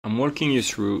I'm walking you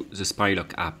through the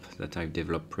Spylock app that I've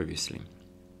developed previously.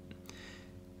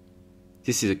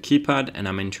 This is a keypad and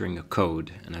I'm entering a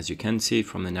code, and as you can see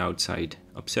from an outside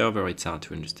observer, it's hard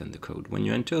to understand the code. When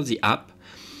you enter the app,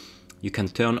 you can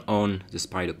turn on the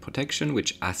Spylock protection,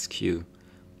 which asks you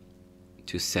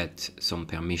to set some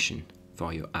permission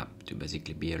for your app to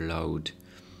basically be allowed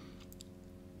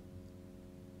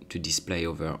to display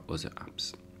over other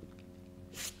apps.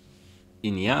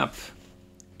 In the app,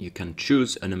 you can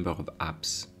choose a number of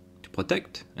apps to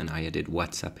protect, and I added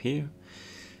WhatsApp here.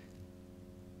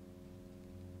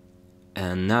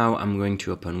 And now I'm going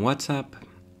to open WhatsApp,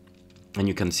 and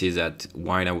you can see that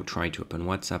while I would try to open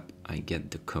WhatsApp, I get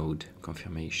the code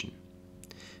confirmation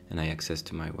and I access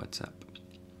to my WhatsApp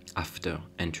after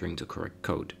entering the correct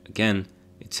code. Again,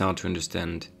 it's hard to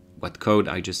understand what code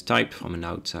I just typed from an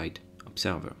outside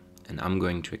observer, and I'm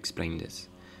going to explain this,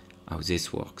 how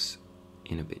this works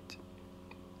in a bit.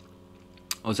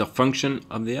 Other function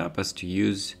of the app is to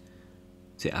use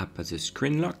the app as a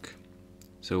screen lock.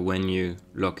 So when you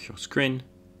lock your screen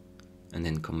and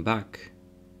then come back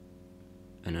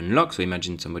and unlock, so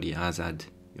imagine somebody has had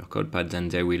your CodePad, then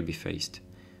they will be faced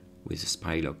with a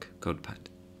Spylock CodePad.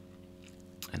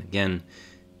 And again,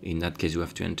 in that case, you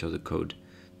have to enter the code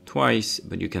twice,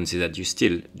 but you can see that you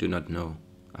still do not know,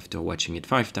 after watching it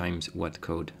 5 times, what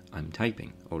code I'm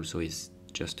typing. Also, it's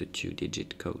just a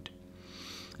 2-digit code.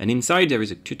 And inside there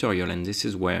is a tutorial, and this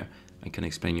is where I can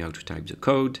explain you how to type the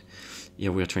code.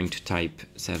 Here we're trying to type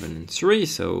 7 and 3,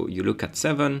 so you look at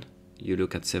 7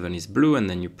 is blue, and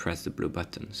then you press the blue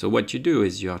button. So what you do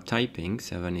is you are typing,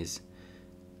 7 is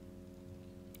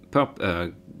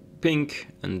pink,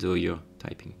 and so you're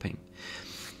typing pink.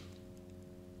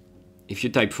 If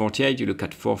you type 48, you look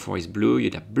at 4, 4 is blue,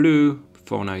 you type blue,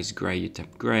 4 now is gray, you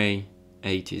type gray,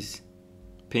 8 is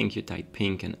pink, you type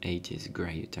pink, and 8 is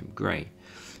gray, you type gray.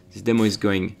 This demo is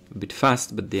going a bit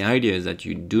fast, but the idea is that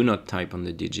you do not type on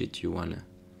the digit you want to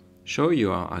show,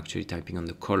 you are actually typing on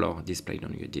the color displayed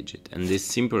on your digit. And this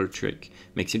simple trick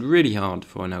makes it really hard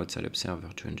for an outside observer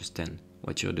to understand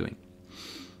what you're doing.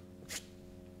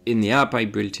 In the app, I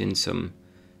built in some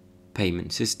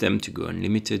payment system to go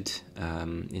unlimited.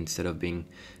 Instead of being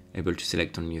able to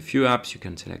select only a few apps, you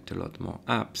can select a lot more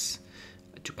apps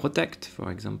to protect,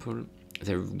 for example.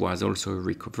 There was also a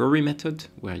recovery method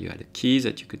where you had a key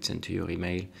that you could send to your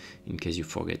email in case you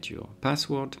forget your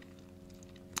password.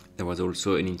 There was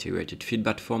also an integrated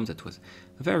feedback form. That was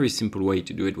a very simple way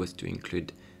to do it, was to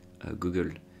include a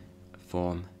Google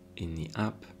form in the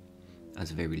app as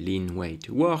a very lean way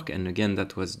to work. And again,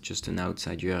 that was just an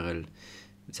outside URL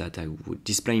that I would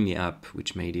display in the app,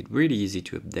 which made it really easy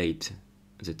to update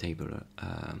the table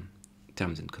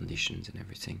terms and conditions and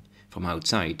everything from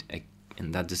outside.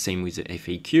 And that's the same with the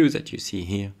FAQ that you see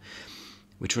here,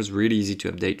 which was really easy to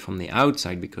update from the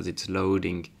outside because it's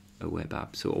loading a web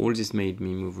app. So all this made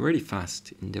me move really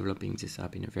fast in developing this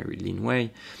app in a very lean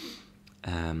way.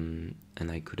 And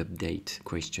I could update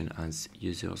questions as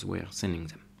users were sending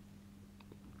them.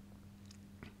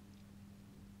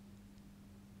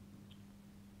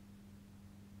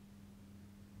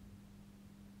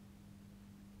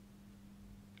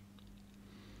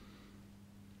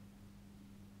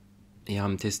 Here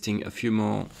I'm testing a few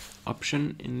more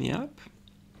options in the app.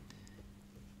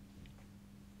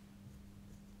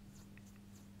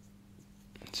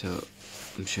 So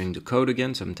I'm showing the code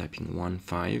again, so I'm typing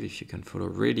 1.5. If you can follow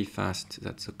really fast,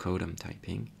 that's the code I'm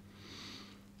typing.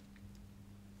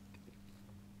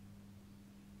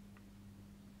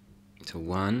 So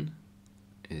 1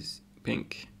 is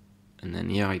pink, and then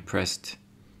here I pressed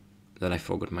that I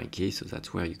forgot my key, so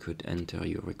that's where you could enter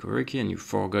your recovery key, and you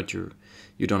forgot you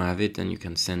don't have it, and you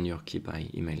can send your key by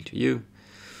email to you.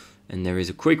 And there is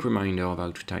a quick reminder of how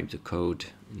to type the code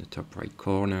in the top right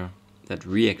corner that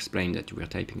re-explains that you are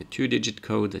typing a 2-digit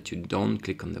code, that you don't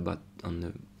click on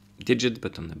the digit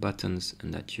but on the buttons,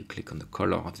 and that you click on the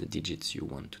color of the digits you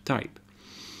want to type,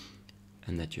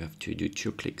 and that you have to do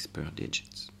 2 clicks per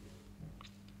digit.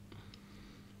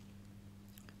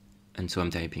 And so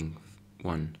I'm typing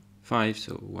 1.5,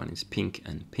 so 1 is pink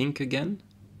and pink again,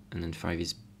 and then 5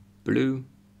 is blue.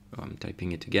 So I'm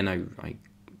typing it again, I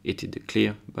hit the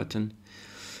clear button,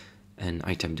 and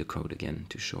I type the code again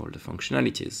to show all the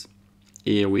functionalities.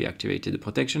 Here we activated the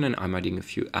protection, and I'm adding a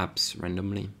few apps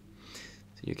randomly.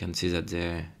 So you can see that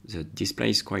the display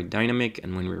is quite dynamic,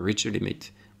 and when we reach the limit,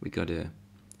 we got a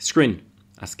screen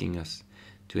asking us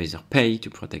to either pay to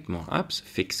protect more apps,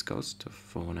 fixed cost of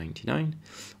 $4.99,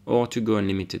 or to go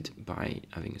unlimited by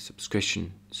having a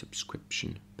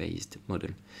subscription-based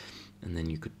model. And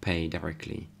then you could pay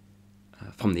directly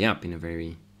from the app in a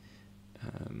very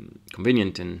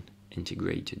convenient and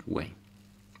integrated way.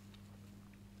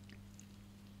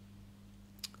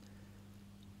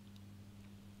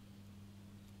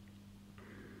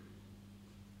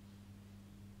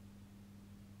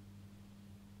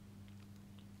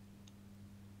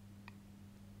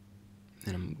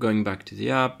 And I'm going back to the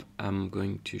app. I'm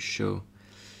going to show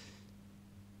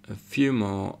a few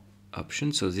more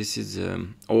options. So this is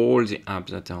all the apps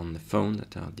that are on the phone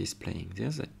that are displaying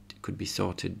this, that could be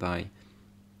sorted by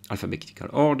alphabetical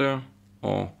order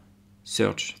or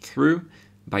search through.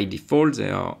 By default, they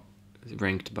are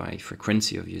ranked by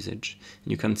frequency of usage.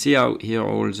 And you can see how here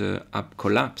all the app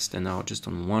collapsed and are just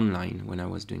on one line when I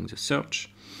was doing the search.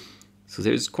 So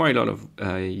there's quite a lot of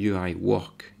UI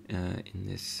work in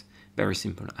this very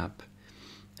simple app,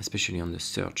 especially on the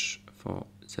search for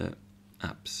the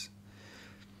apps.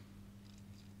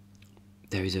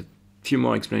 There is a few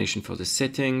more explanation for the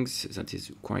settings that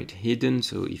is quite hidden,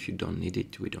 so if you don't need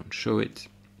it, we don't show it.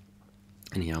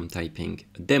 And here I'm typing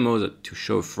a demo to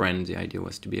show a friend. The idea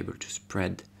was to be able to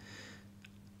spread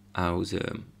how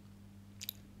the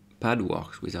pad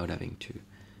works without having to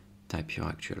type your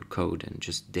actual code and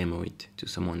just demo it to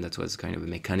someone. That was kind of a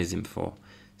mechanism for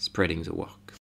spreading the work.